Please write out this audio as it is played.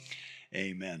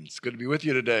Amen. It's good to be with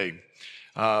you today.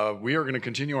 We are going to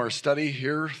continue our study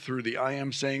here through the I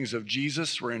am sayings of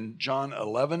Jesus. We're in John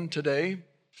 11 today,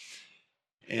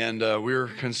 and we're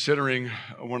considering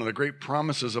one of the great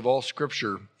promises of all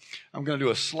Scripture. I'm going to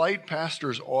do a slight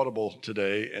pastor's audible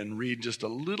today and read just a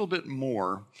little bit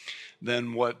more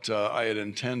than what I had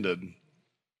intended.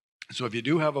 So if you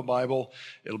do have a Bible,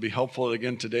 it'll be helpful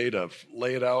again today to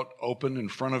lay it out open in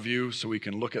front of you so we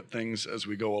can look at things as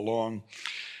we go along.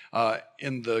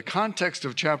 In the context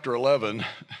of chapter 11,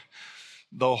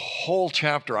 the whole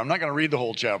chapter, I'm not going to read the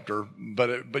whole chapter,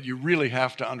 but you really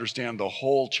have to understand the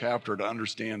whole chapter to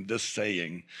understand this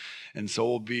saying. And so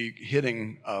we'll be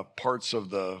hitting parts of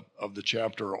the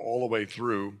chapter all the way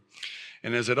through.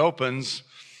 And as it opens,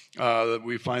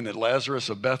 we find that Lazarus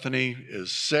of Bethany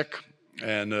is sick,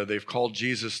 and they've called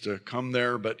Jesus to come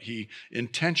there, but he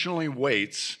intentionally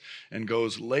waits and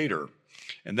goes later.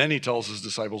 And then he tells his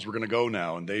disciples, we're going to go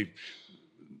now. And they,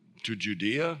 to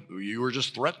Judea, you were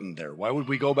just threatened there. Why would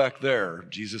we go back there?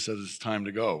 Jesus says it's time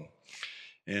to go.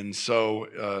 And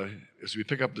so as we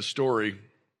pick up the story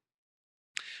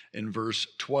in verse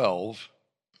 12,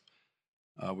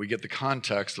 we get the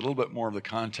context, a little bit more of the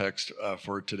context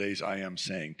for today's I am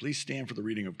saying. Please stand for the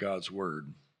reading of God's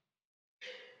word.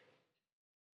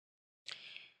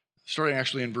 Starting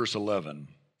actually in verse 11.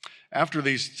 After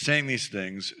saying these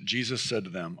things, Jesus said to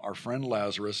them, our friend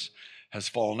Lazarus has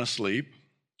fallen asleep,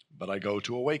 but I go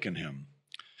to awaken him.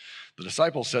 The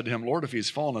disciples said to him, Lord, if he has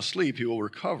fallen asleep, he will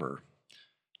recover.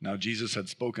 Now Jesus had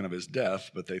spoken of his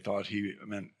death, but they thought he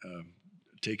meant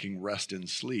taking rest in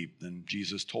sleep. Then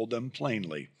Jesus told them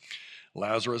plainly,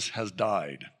 Lazarus has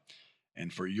died,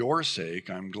 and for your sake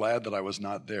I'm glad that I was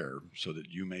not there, so that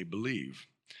you may believe.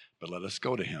 But let us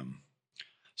go to him.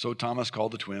 So Thomas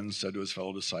called the twins, said to his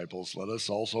fellow disciples, let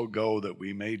us also go that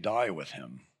we may die with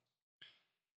him.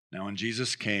 Now when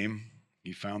Jesus came,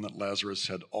 he found that Lazarus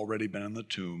had already been in the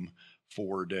tomb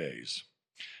 4 days.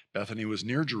 Bethany was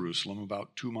near Jerusalem,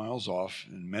 about 2 miles off,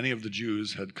 and many of the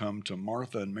Jews had come to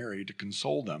Martha and Mary to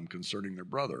console them concerning their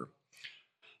brother.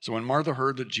 So when Martha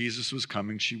heard that Jesus was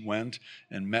coming, she went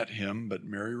and met him, but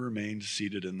Mary remained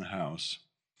seated in the house.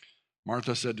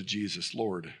 Martha said to Jesus,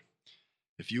 Lord,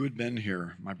 if you had been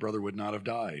here, my brother would not have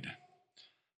died.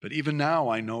 But even now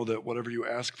I know that whatever you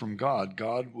ask from God,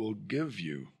 God will give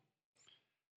you.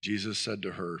 Jesus said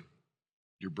to her,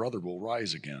 your brother will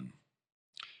rise again.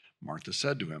 Martha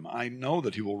said to him, I know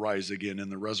that he will rise again in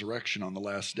the resurrection on the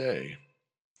last day.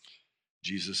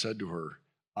 Jesus said to her,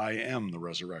 I am the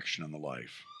resurrection and the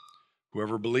life.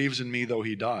 Whoever believes in me, though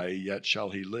he die, yet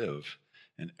shall he live.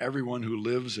 And everyone who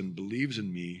lives and believes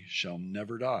in me shall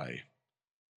never die.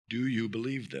 Do you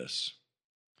believe this?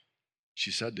 She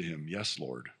said to him, yes,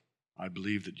 Lord, I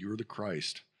believe that you are the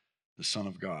Christ, the Son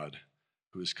of God,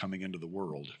 who is coming into the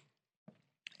world.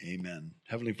 Amen.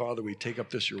 Heavenly Father, we take up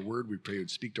this, your word. We pray you would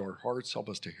speak to our hearts, help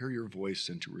us to hear your voice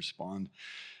and to respond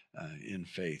in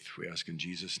faith. We ask in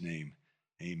Jesus' name,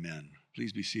 amen.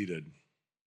 Please be seated.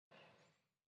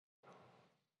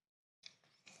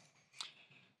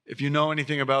 If you know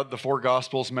anything about the four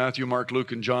Gospels, Matthew, Mark,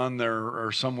 Luke, and John, there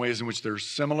are some ways in which they're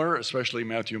similar, especially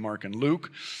Matthew, Mark, and Luke.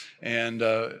 And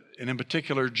in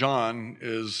particular, John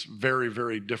is very,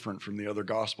 very different from the other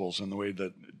Gospels in the way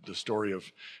that the story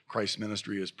of Christ's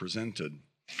ministry is presented.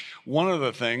 One of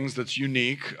the things that's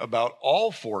unique about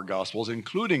all four Gospels,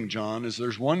 including John, is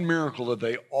there's one miracle that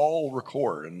they all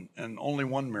record, and only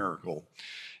one miracle,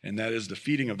 and that is the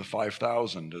feeding of the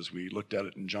 5,000, as we looked at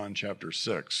it in John chapter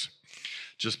 6.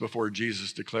 Just before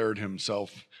Jesus declared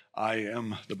himself, I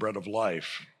am the bread of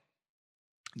life.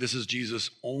 This is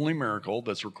Jesus' only miracle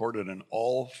that's recorded in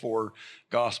all four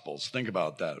Gospels. Think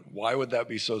about that. Why would that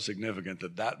be so significant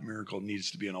that that miracle needs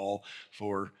to be in all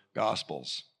four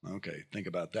Gospels? Okay, think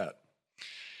about that.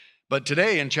 But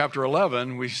today in chapter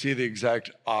 11, we see the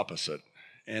exact opposite,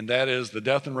 and that is the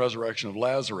death and resurrection of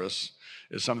Lazarus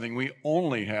is something we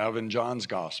only have in John's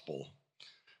Gospel.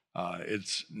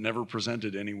 It's never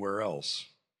presented anywhere else.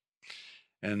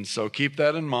 And so keep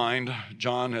that in mind.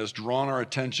 John has drawn our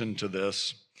attention to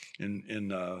this in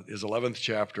his 11th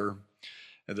chapter,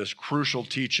 and this crucial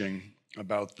teaching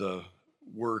about the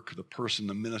work, the person,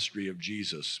 the ministry of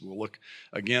Jesus. We'll look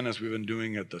again, as we've been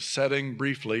doing, at the setting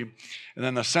briefly, and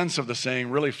then the sense of the saying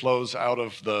really flows out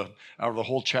of the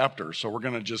whole chapter. So we're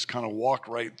going to just kind of walk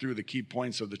right through the key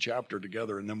points of the chapter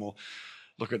together, and then we'll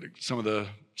look at some of the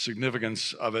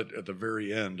significance of it at the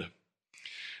very end.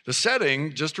 The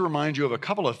setting, just to remind you of a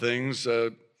couple of things,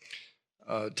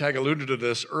 Tag alluded to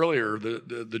this earlier.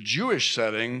 The Jewish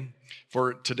setting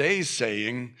for today's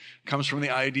saying comes from the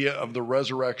idea of the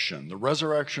resurrection. The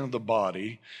resurrection of the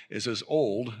body is as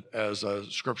old as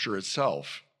Scripture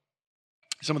itself.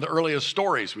 Some of the earliest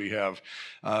stories we have,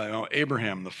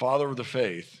 Abraham, the father of the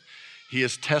faith, he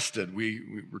is tested. We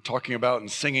were talking about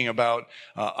and singing about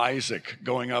Isaac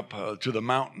going up to the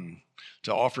mountain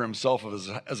to offer himself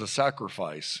as a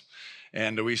sacrifice.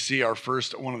 And we see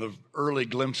one of the early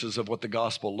glimpses of what the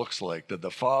gospel looks like, that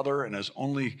the Father and his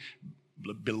only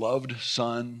beloved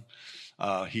Son,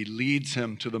 he leads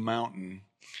him to the mountain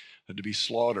to be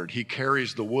slaughtered. He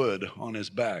carries the wood on his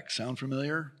back. Sound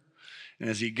familiar? And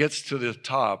as he gets to the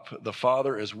top, the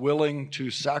Father is willing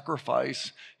to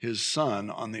sacrifice his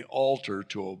Son on the altar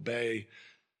to obey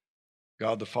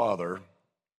God the Father.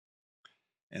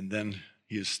 And then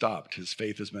he is stopped. His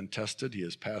faith has been tested. He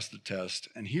has passed the test.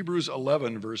 And Hebrews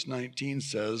 11, verse 19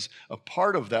 says, a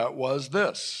part of that was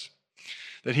this,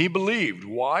 that he believed.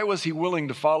 Why was he willing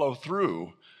to follow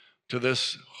through to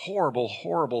this horrible,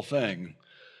 horrible thing?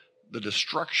 The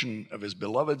destruction of his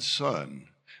beloved Son.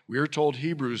 We are told,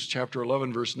 Hebrews chapter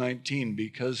 11, verse 19,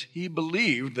 because he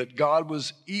believed that God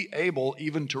was able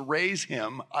even to raise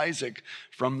him, Isaac,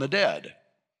 from the dead.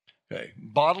 Okay.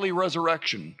 Bodily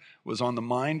resurrection was on the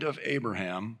mind of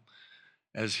Abraham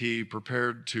as he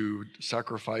prepared to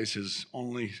sacrifice his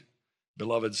only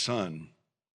beloved son.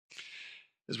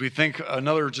 As we think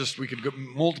we could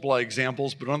multiply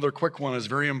examples, but another quick one is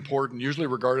very important, usually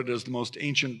regarded as the most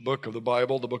ancient book of the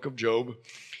Bible, the book of Job.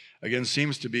 Again,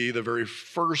 seems to be the very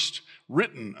first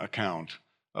written account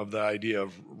of the idea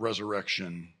of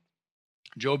resurrection.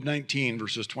 Job 19,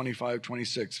 verses 25,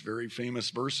 26, very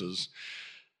famous verses.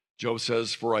 Job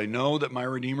says, for I know that my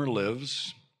Redeemer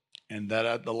lives, and that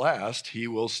at the last he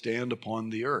will stand upon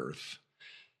the earth.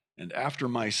 And after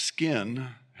my skin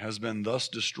has been thus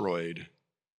destroyed,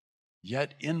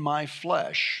 yet in my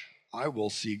flesh I will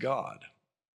see God.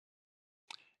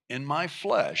 In my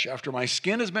flesh, after my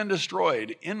skin has been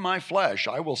destroyed, in my flesh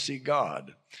I will see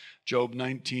God. Job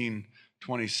 19,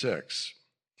 26.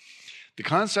 The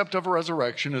concept of a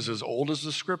resurrection is as old as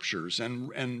the Scriptures.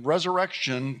 And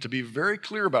resurrection, to be very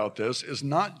clear about this, is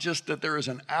not just that there is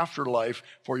an afterlife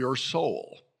for your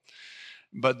soul,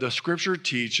 but the Scripture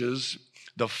teaches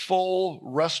the full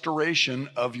restoration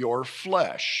of your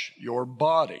flesh, your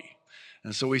body.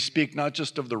 And so we speak not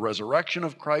just of the resurrection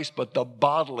of Christ, but the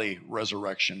bodily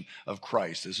resurrection of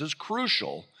Christ. This is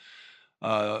crucial.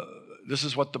 This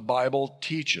is what the Bible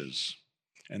teaches,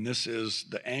 and this is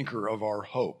the anchor of our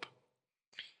hope.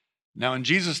 Now, in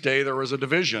Jesus' day, there was a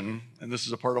division, and this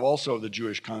is a part of also the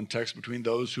Jewish context, between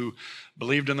those who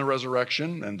believed in the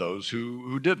resurrection and those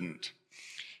who didn't.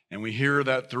 And we hear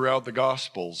that throughout the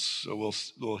Gospels. So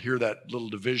we'll hear that little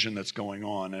division that's going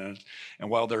on. And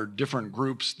while there are different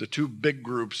groups, the two big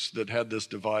groups that had this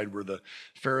divide were the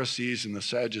Pharisees and the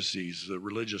Sadducees, the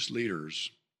religious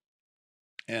leaders.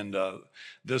 And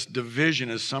this division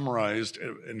is summarized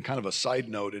in kind of a side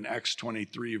note in Acts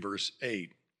 23, verse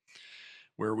 8,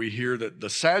 where we hear that the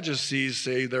Sadducees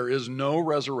say there is no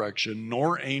resurrection,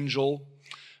 nor angel,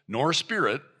 nor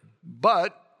spirit,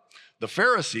 but the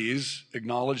Pharisees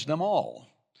acknowledge them all.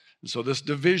 And so this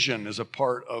division is a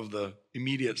part of the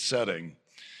immediate setting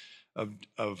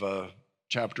of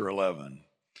chapter 11.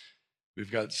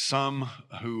 We've got some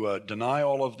who deny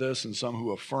all of this and some who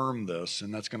affirm this,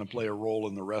 and that's going to play a role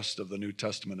in the rest of the New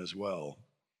Testament as well.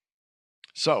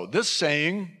 So this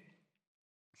saying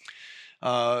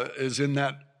is in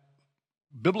that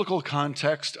biblical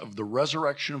context of the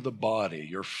resurrection of the body,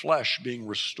 your flesh being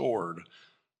restored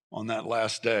on that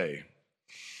last day.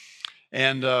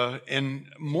 And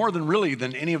more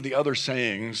than any of the other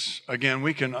sayings, again,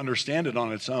 we can understand it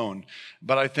on its own,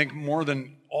 but I think more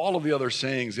than all of the other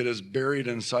sayings, it is buried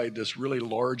inside this really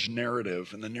large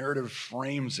narrative, and the narrative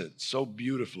frames it so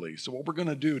beautifully. So what we're going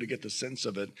to do to get the sense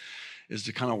of it is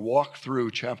to kind of walk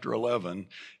through chapter 11.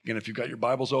 Again, if you've got your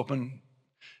Bibles open,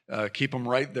 keep them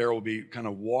right there. We'll be kind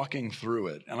of walking through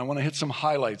it. And I want to hit some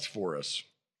highlights for us.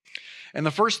 And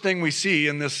the first thing we see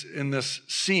in this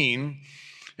scene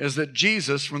is that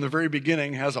Jesus, from the very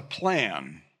beginning, has a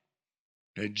plan.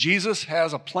 Okay, Jesus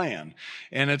has a plan,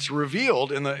 and it's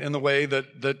revealed in the way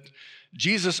that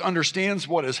Jesus understands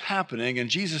what is happening, and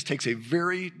Jesus takes a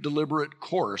very deliberate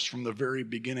course from the very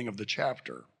beginning of the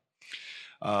chapter.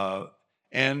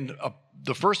 And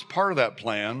the first part of that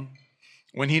plan,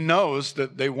 when he knows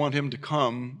that they want him to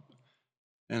come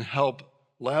and help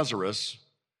Lazarus,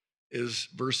 is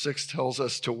verse 6 tells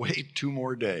us to wait 2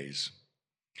 more days.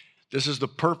 This is the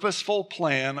purposeful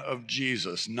plan of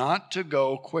Jesus, not to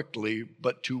go quickly,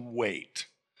 but to wait.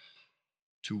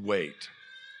 To wait.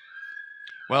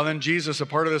 Well, then Jesus, a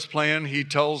part of this plan, he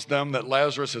tells them that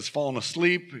Lazarus has fallen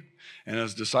asleep. And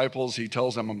his disciples, he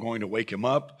tells them, I'm going to wake him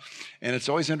up. And it's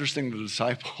always interesting, the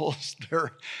disciples,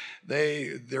 they're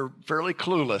fairly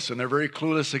clueless. And they're very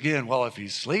clueless again. Well, if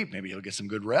he's asleep, maybe he'll get some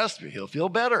good rest. He'll feel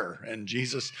better. And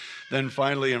Jesus then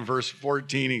finally in verse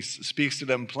 14, he speaks to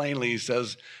them plainly. He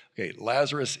says, okay,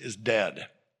 Lazarus is dead.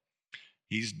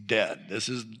 He's dead. This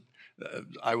is,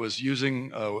 I was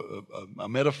using a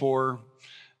metaphor.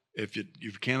 If you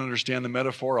can't understand the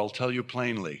metaphor, I'll tell you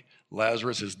plainly.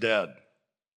 Lazarus is dead.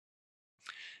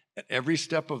 At every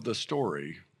step of the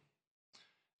story,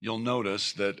 you'll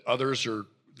notice that others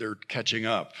they're catching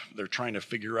up. They're trying to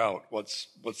figure out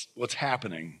what's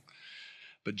happening.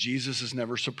 But Jesus is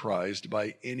never surprised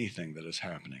by anything that is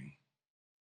happening.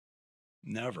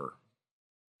 Never.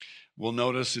 We'll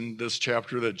notice in this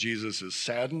chapter that Jesus is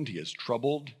saddened, he is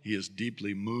troubled, he is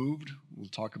deeply moved. We'll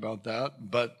talk about that.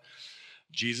 But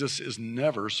Jesus is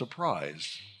never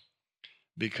surprised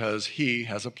because he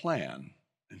has a plan.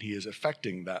 And he is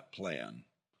effecting that plan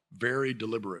very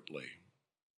deliberately.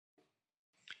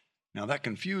 Now that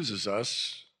confuses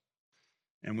us,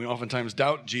 and we oftentimes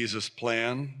doubt Jesus'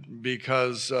 plan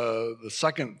because the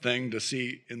second thing to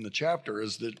see in the chapter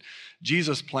is that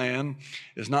Jesus' plan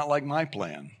is not like my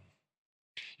plan.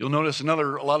 You'll notice a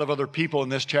lot of other people in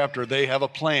this chapter, they have a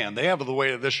plan. They have the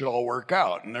way that this should all work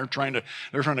out, and they're trying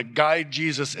to guide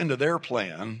Jesus into their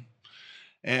plan,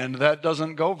 and that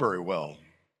doesn't go very well.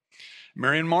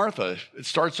 Mary and Martha, it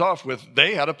starts off with,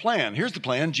 they had a plan. Here's the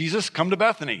plan. Jesus, come to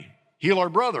Bethany. Heal our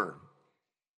brother.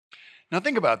 Now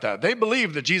think about that. They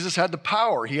believed that Jesus had the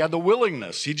power. He had the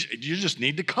willingness. You just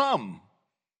need to come.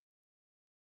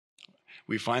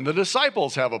 We find the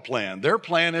disciples have a plan. Their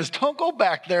plan is, don't go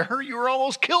back there. You were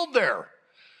almost killed there.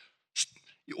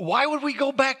 Why would we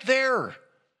go back there?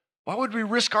 Why would we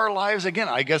risk our lives again?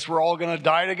 I guess we're all going to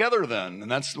die together then.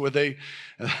 And that's what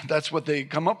they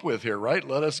come up with here, right?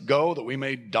 Let us go that we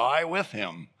may die with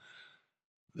him.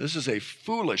 This is a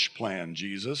foolish plan,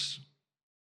 Jesus.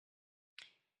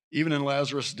 Even in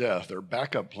Lazarus' death, their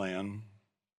backup plan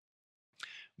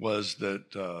was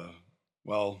that,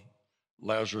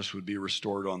 Lazarus would be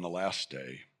restored on the last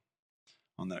day,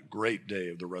 on that great day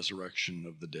of the resurrection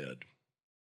of the dead.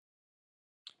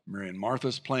 Mary and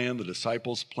Martha's plan, the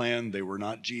disciples' plan, they were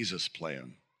not Jesus'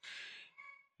 plan.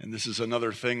 And this is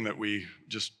another thing that we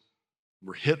just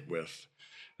were hit with.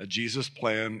 A Jesus'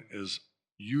 plan is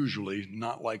usually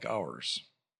not like ours.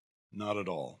 Not at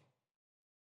all.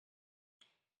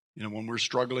 You know, when we're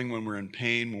struggling, when we're in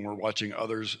pain, when we're watching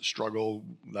others struggle,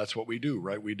 that's what we do,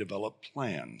 right? We develop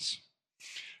plans,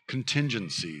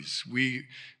 contingencies. We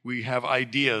have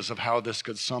ideas of how this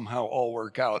could somehow all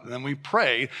work out. And then we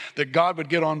pray that God would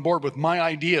get on board with my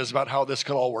ideas about how this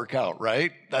could all work out,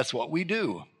 right? That's what we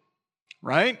do,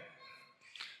 right?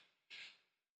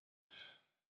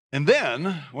 And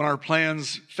then when our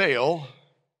plans fail,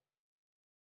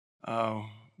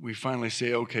 we finally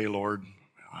say, okay, Lord,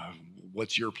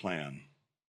 what's your plan?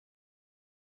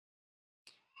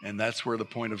 And that's where the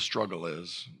point of struggle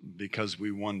is, because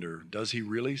we wonder, does he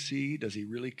really see? Does he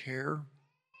really care?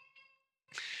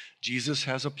 Jesus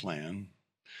has a plan.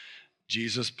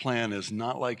 Jesus' plan is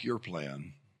not like your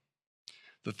plan.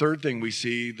 The third thing we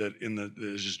see that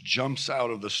just jumps out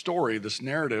of the story, this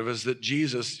narrative, is that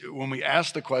Jesus, when we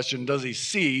ask the question, does he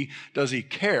see, does he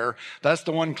care? That's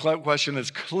the one question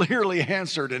that's clearly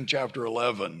answered in chapter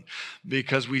 11,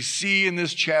 because we see in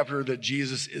this chapter that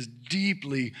Jesus is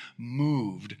deeply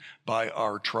moved by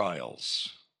our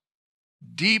trials.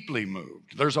 Deeply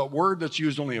moved. There's a word that's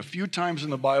used only a few times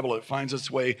in the Bible. It finds its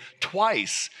way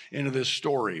twice into this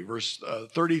story. Verse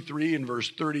 33 and verse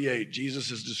 38,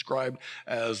 Jesus is described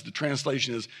as, the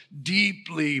translation is,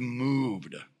 deeply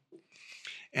moved.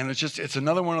 And it's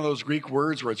another one of those Greek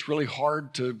words where it's really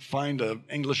hard to find an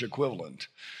English equivalent.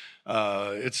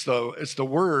 It's the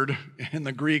word in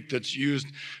the Greek that's used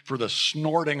for the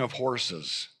snorting of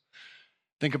horses.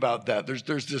 Think about that. There's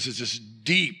this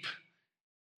deep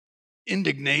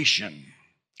indignation,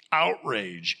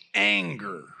 outrage,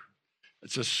 anger.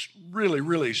 It's a really,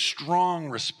 really strong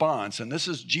response. And this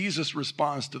is Jesus'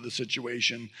 response to the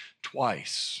situation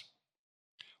twice.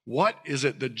 What is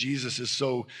it that Jesus is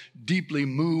so deeply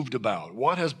moved about?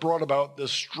 What has brought about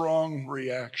this strong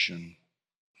reaction?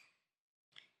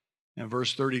 In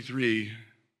verse 33,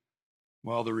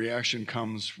 the reaction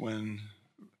comes when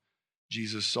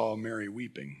Jesus saw Mary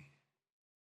weeping,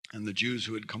 and the Jews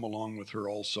who had come along with her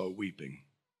also weeping.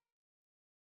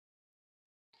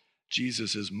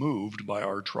 Jesus is moved by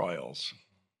our trials.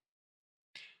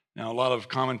 Now, a lot of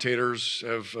commentators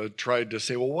have tried to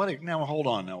say, well, hold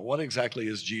on now. What exactly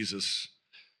is Jesus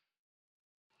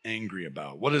angry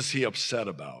about? What is he upset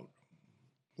about?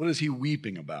 What is he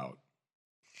weeping about?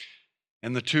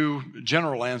 And the two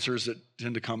general answers that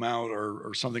tend to come out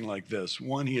are something like this.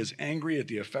 One, he is angry at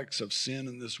the effects of sin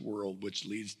in this world, which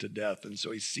leads to death. And so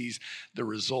he sees the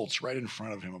results right in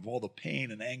front of him of all the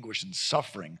pain and anguish and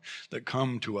suffering that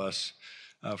come to us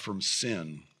from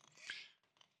sin.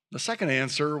 The second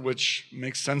answer, which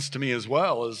makes sense to me as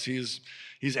well, is he's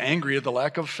angry at the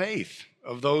lack of faith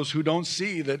of those who don't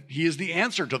see that he is the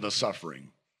answer to the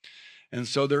suffering. And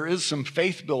so there is some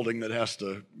faith building that has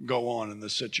to go on in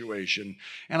this situation.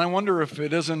 And I wonder if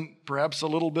it isn't perhaps a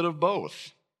little bit of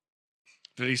both.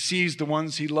 That he sees the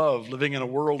ones he loved living in a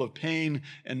world of pain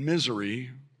and misery,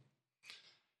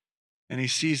 and he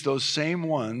sees those same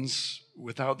ones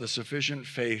without the sufficient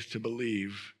faith to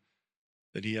believe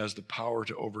that he has the power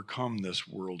to overcome this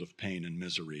world of pain and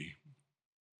misery.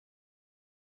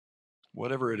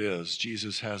 Whatever it is,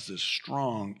 Jesus has this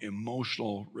strong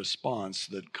emotional response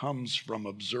that comes from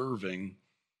observing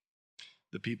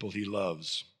the people he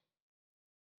loves.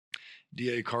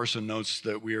 D.A. Carson notes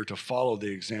that we are to follow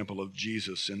the example of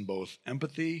Jesus in both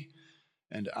empathy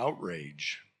and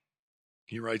outrage.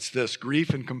 He writes this: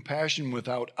 grief and compassion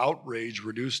without outrage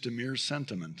reduce to mere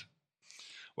sentiment,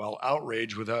 while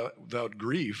outrage without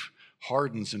grief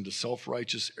hardens into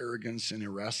self-righteous arrogance and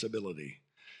irascibility.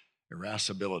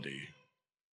 Irascibility,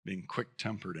 being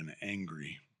quick-tempered and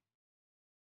angry.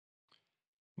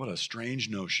 What a strange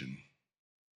notion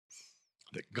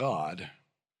that God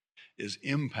is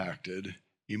impacted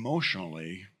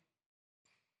emotionally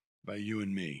by you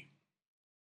and me.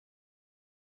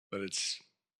 But it's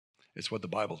what the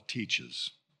Bible teaches.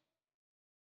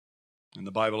 And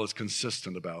the Bible is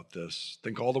consistent about this.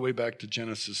 Think all the way back to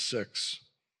Genesis 6.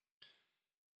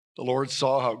 The Lord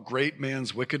saw how great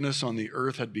man's wickedness on the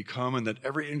earth had become, and that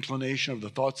every inclination of the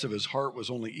thoughts of his heart was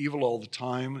only evil all the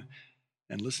time.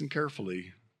 And listen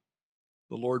carefully,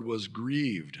 the Lord was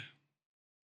grieved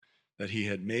that he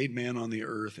had made man on the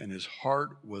earth, and his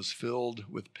heart was filled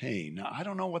with pain. Now, I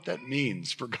don't know what that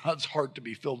means for God's heart to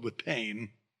be filled with pain,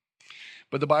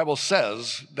 but the Bible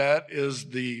says that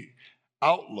is the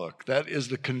outlook, that is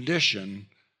the condition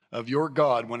of your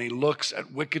God when he looks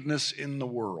at wickedness in the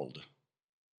world.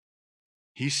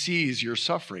 He sees your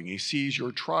suffering. He sees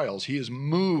your trials. He is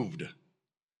moved.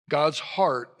 God's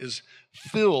heart is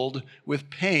filled with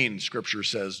pain, Scripture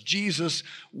says. Jesus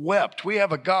wept. We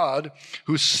have a God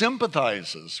who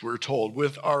sympathizes, we're told,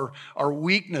 with our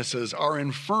weaknesses, our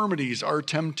infirmities, our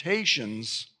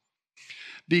temptations,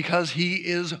 because he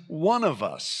is one of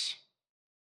us.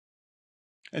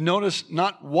 And notice,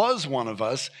 not was one of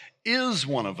us, is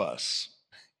one of us.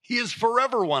 He is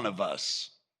forever one of us.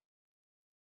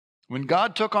 When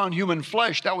God took on human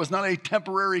flesh, that was not a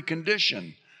temporary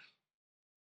condition.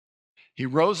 He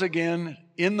rose again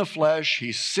in the flesh.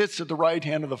 He sits at the right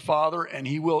hand of the Father, and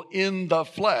he will, in the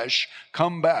flesh,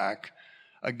 come back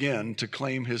again to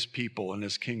claim his people and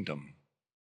his kingdom.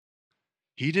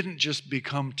 He didn't just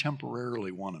become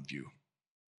temporarily one of you.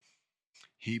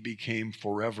 He became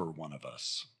forever one of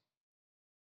us.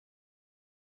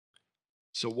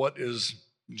 So what is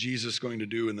Jesus going to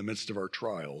do in the midst of our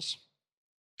trials?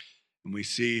 And we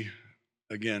see,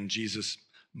 again, Jesus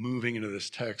moving into this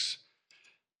text,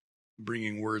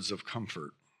 bringing words of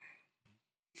comfort.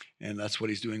 And that's what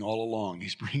he's doing all along.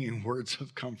 He's bringing words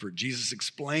of comfort. Jesus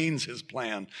explains his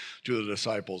plan to the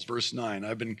disciples. Verse 9,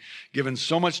 I've been given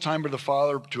so much time by the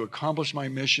Father to accomplish my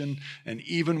mission, and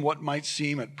even what might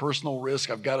seem at personal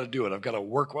risk, I've got to do it. I've got to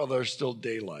work while there's still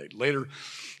daylight. Later,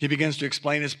 he begins to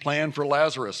explain his plan for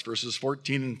Lazarus, verses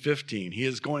 14 and 15. He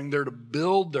is going there to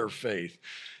build their faith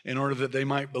in order that they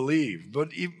might believe. But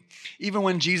even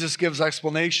when Jesus gives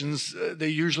explanations, they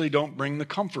usually don't bring the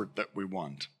comfort that we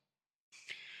want.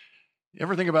 You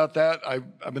ever think about that?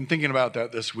 I've been thinking about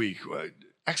that this week.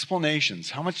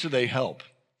 Explanations, how much do they help?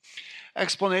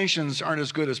 Explanations aren't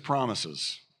as good as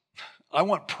promises. I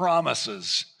want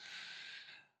promises,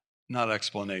 not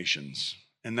explanations.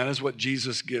 And that is what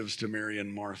Jesus gives to Mary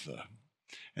and Martha.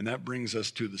 And that brings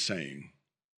us to the saying.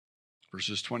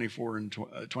 Verses 24 and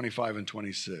 25 and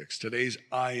 26. Today's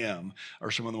I am are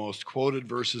some of the most quoted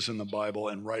verses in the Bible,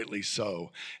 and rightly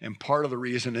so. And part of the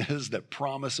reason is that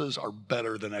promises are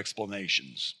better than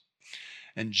explanations.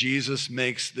 And Jesus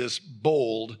makes this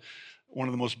bold, one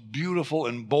of the most beautiful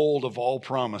and bold of all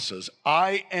promises.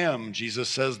 I am, Jesus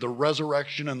says, the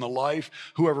resurrection and the life.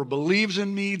 Whoever believes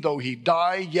in me, though he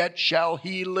die, yet shall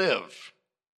he live.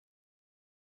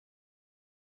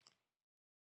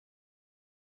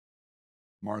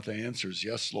 Martha answers,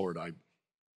 yes, Lord,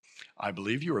 I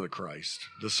believe you are the Christ,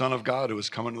 the Son of God who has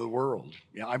come into the world.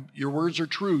 Yeah, your words are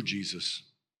true, Jesus.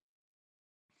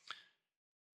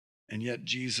 And yet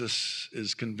Jesus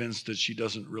is convinced that she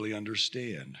doesn't really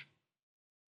understand.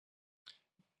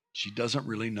 She doesn't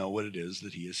really know what it is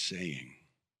that he is saying.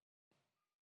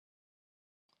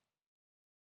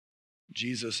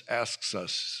 Jesus asks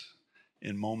us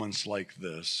in moments like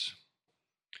this,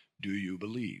 do you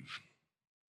believe?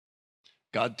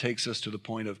 God takes us to the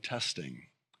point of testing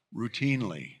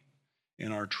routinely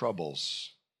in our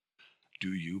troubles.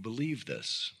 Do you believe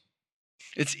this?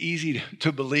 It's easy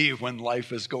to believe when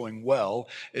life is going well.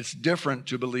 It's different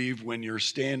to believe when you're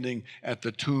standing at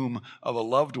the tomb of a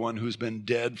loved one who's been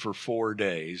dead for 4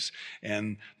 days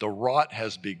and the rot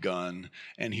has begun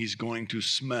and he's going to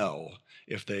smell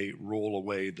if they roll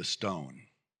away the stone.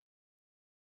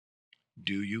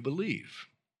 Do you believe?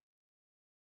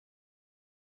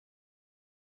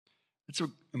 It's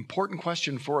an important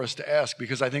question for us to ask,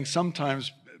 because I think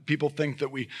sometimes people think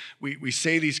that we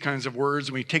say these kinds of words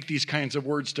and we take these kinds of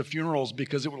words to funerals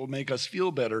because it will make us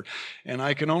feel better. And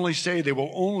I can only say they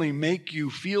will only make you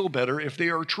feel better if they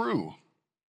are true.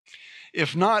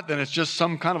 If not, then it's just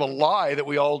some kind of a lie that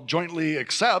we all jointly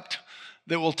accept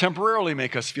that will temporarily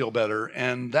make us feel better.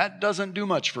 And that doesn't do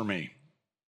much for me.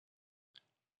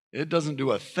 It doesn't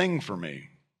do a thing for me.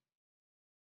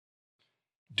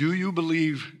 Do you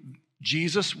believe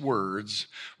Jesus' words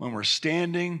when we're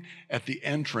standing at the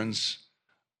entrance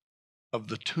of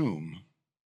the tomb,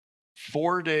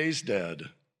 4 days dead?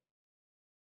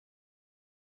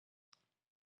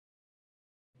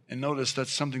 And notice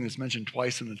that's something that's mentioned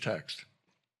twice in the text.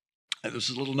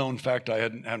 This is a little known fact I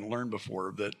hadn't learned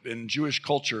before, that in Jewish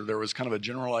culture, there was kind of a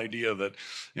general idea that,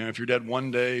 if you're dead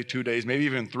 1 day, 2 days, maybe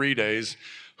even 3 days,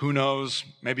 who knows,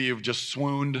 maybe you've just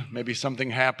swooned, maybe something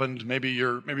happened, maybe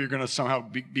you're going to somehow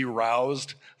be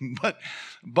roused.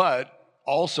 But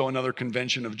also another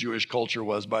convention of Jewish culture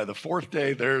was by the 4th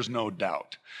day, there's no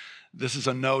doubt. This is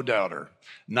a no-doubter.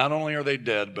 Not only are they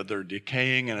dead, but they're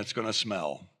decaying and it's going to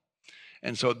smell.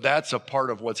 And so that's a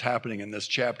part of what's happening in this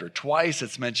chapter. Twice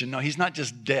it's mentioned, no, he's not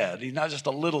just dead. He's not just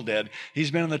a little dead. He's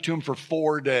been in the tomb for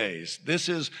 4 days. This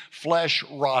is flesh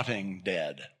rotting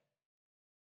dead.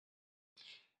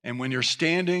 And when you're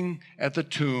standing at the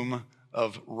tomb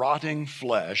of rotting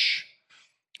flesh,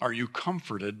 are you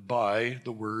comforted by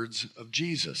the words of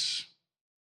Jesus?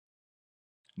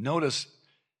 Notice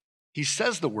he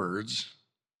says the words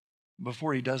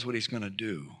before he does what he's going to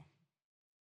do.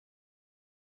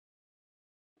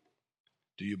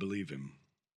 Do you believe him?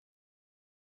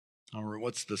 Or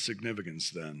what's the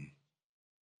significance then?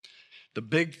 The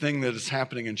big thing that is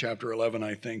happening in chapter 11,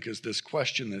 I think, is this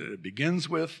question that it begins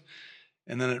with,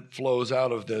 and then it flows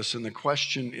out of this. And the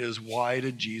question is, why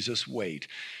did Jesus wait?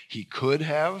 He could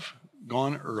have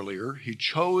gone earlier. He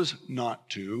chose not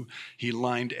to. He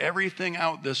lined everything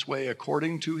out this way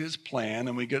according to his plan,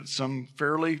 and we get some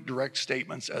fairly direct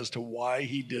statements as to why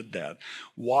he did that.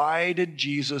 Why did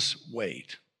Jesus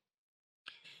wait?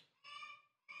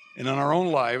 And in our own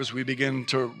lives, we begin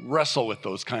to wrestle with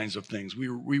those kinds of things.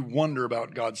 We wonder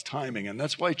about God's timing. And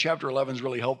that's why chapter 11 is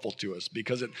really helpful to us,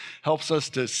 because it helps us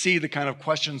to see the kind of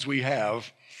questions we have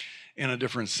in a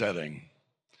different setting.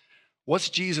 What's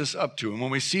Jesus up to? And when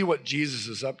we see what Jesus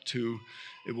is up to,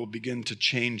 it will begin to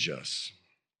change us.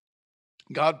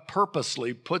 God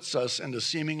purposely puts us into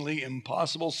seemingly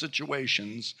impossible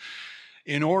situations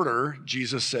in order,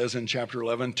 Jesus says in chapter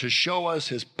 11, to show us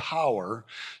his power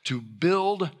to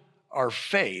build our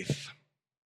faith,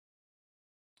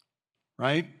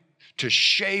 right? To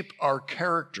shape our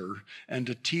character and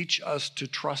to teach us to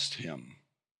trust him.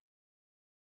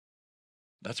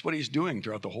 That's what he's doing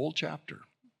throughout the whole chapter.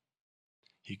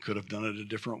 He could have done it a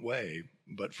different way,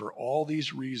 but for all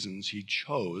these reasons, he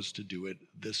chose to do it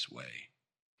this way,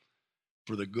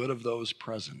 for the good of those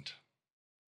present.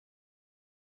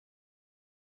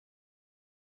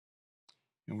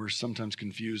 And we're sometimes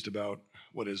confused about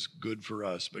what is good for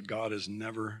us, but God is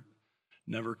never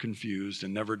confused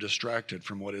and never distracted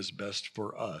from what is best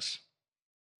for us.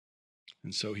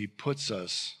 And so he puts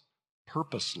us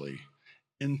purposely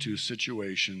into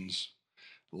situations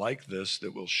like this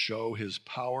that will show his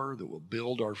power, that will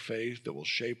build our faith, that will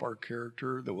shape our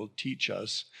character, that will teach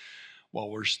us while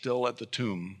we're still at the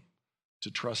tomb to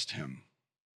trust him.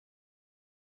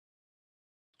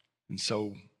 And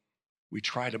so we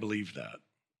try to believe that.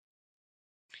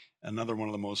 Another one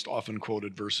of the most often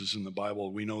quoted verses in the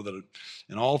Bible, we know that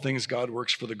in all things God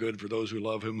works for the good for those who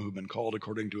love him, who've been called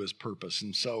according to his purpose.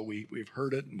 And so we've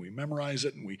heard it and we memorize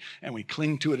it and we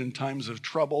cling to it in times of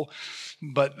trouble.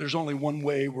 But there's only one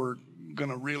way we're going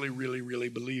to really, really, really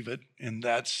believe it, and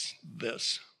that's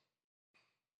this.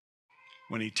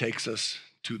 When he takes us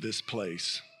to this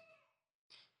place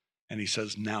and he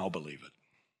says, now believe it.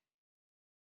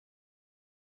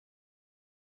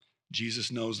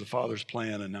 Jesus knows the Father's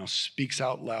plan and now speaks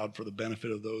out loud for the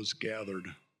benefit of those gathered.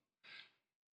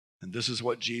 And this is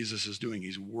what Jesus is doing.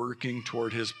 He's working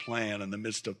toward his plan in the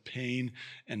midst of pain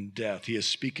and death. He is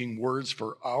speaking words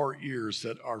for our ears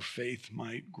that our faith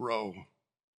might grow.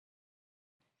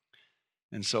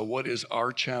 And so what is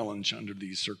our challenge under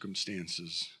these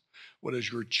circumstances? What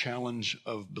is your challenge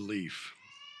of belief?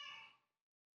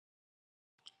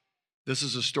 This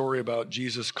is a story about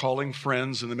Jesus calling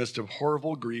friends in the midst of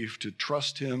horrible grief to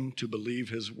trust him, to believe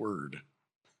his word.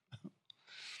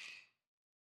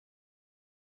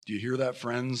 Do you hear that,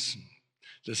 friends?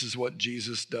 This is what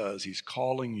Jesus does. He's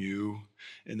calling you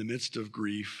in the midst of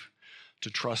grief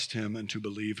to trust him and to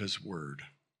believe his word.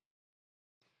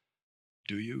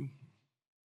 Do you?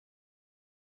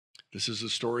 This is the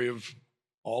story of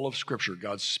all of Scripture.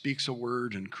 God speaks a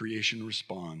word and creation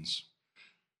responds.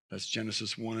 That's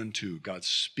Genesis 1 and 2. God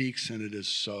speaks and it is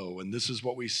so. And this is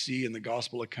what we see in the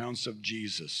gospel accounts of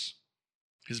Jesus.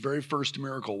 His very first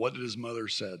miracle, what did his mother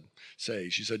say?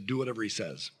 She said, do whatever he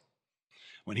says.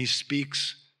 When he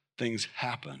speaks, things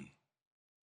happen.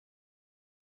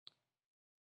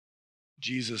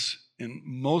 Jesus, in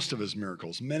most of his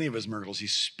miracles, many of his miracles, he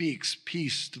speaks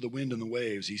peace to the wind and the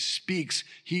waves. He speaks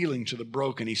healing to the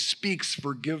broken. He speaks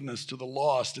forgiveness to the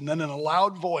lost. And then in a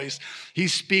loud voice, he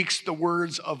speaks the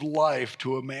words of life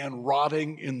to a man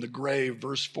rotting in the grave.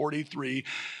 Verse 43,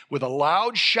 with a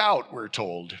loud shout, we're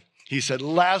told, he said,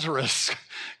 Lazarus,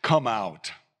 come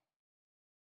out.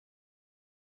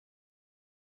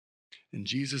 And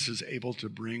Jesus is able to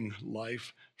bring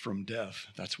life from death.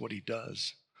 That's what he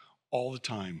does all the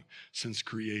time since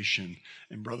creation.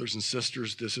 And brothers and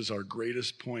sisters, this is our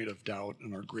greatest point of doubt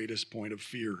and our greatest point of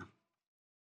fear.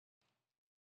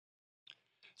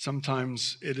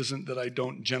 Sometimes it isn't that I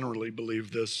don't generally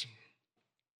believe this,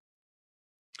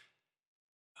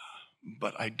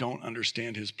 but I don't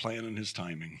understand his plan and his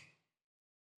timing.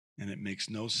 And it makes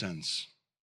no sense.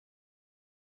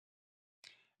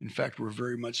 In fact, we're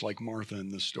very much like Martha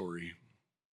in this story.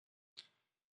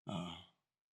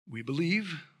 We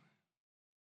believe,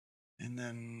 and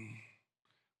then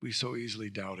we so easily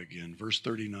doubt again. Verse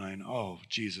 39, oh,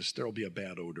 Jesus, there'll be a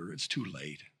bad odor. It's too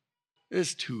late.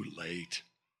 It's too late.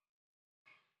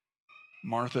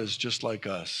 Martha is just like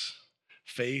us.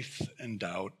 Faith and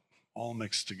doubt all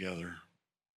mixed together.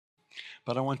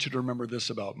 But I want you to remember this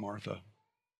about Martha.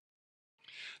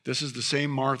 This is the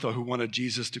same Martha who wanted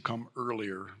Jesus to come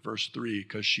earlier, verse 3,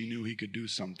 because she knew he could do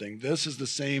something. This is the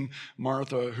same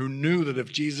Martha who knew that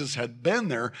if Jesus had been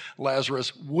there,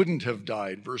 Lazarus wouldn't have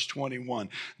died, verse 21.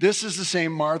 This is the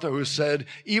same Martha who said,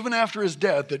 even after his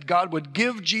death, that God would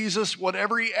give Jesus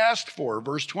whatever he asked for,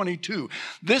 verse 22.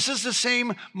 This is the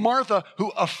same Martha who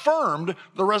affirmed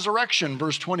the resurrection,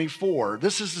 verse 24.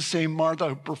 This is the same Martha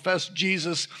who professed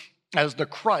Jesus as the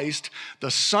Christ, the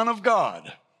Son of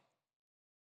God,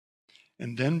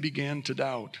 and then began to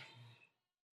doubt.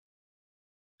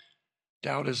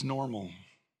 Doubt is normal.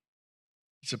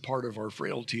 It's a part of our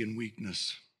frailty and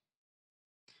weakness.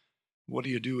 What do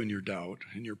you do in your doubt,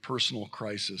 in your personal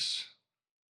crisis?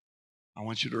 I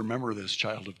want you to remember this,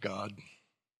 child of God.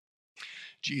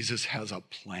 Jesus has a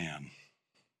plan,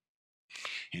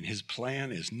 and his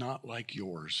plan is not like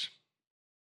yours.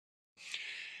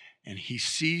 And he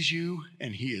sees you,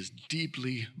 and he is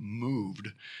deeply moved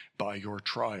by your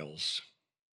trials.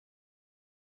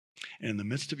 And in the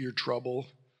midst of your trouble,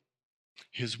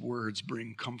 his words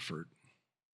bring comfort.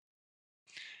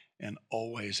 And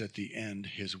always at the end,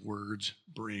 his words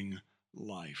bring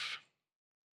life.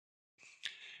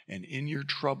 And in your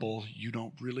trouble, you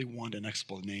don't really want an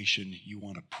explanation. You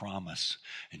want a promise.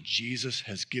 And Jesus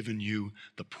has given you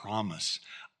the promise.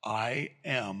 I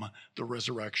am the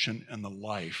resurrection and the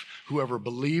life. Whoever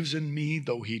believes in me,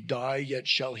 though he die, yet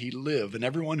shall he live. And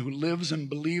everyone who lives and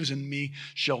believes in me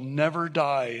shall never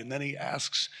die. And then he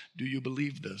asks, do you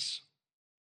believe this?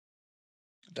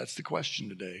 That's the question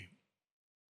today.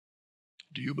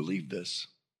 Do you believe this?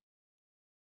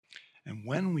 And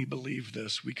when we believe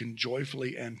this, we can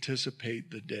joyfully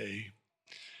anticipate the day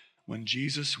when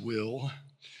Jesus will,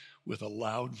 with a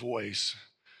loud voice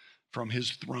from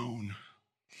his throne,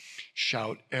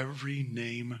 shout every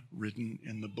name written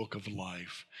in the book of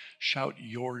life. Shout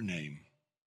your name.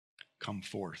 Come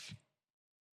forth.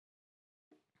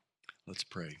 Let's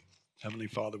pray. Heavenly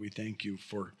Father, we thank you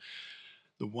for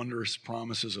the wondrous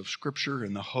promises of Scripture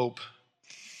and the hope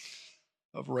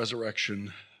of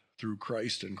resurrection through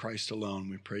Christ and Christ alone.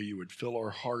 We pray you would fill our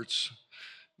hearts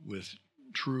with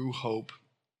true hope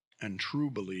and true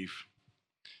belief,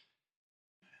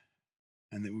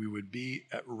 and that we would be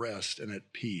at rest and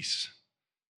at peace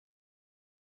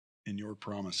in your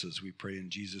promises. We pray in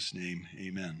Jesus' name,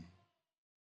 amen.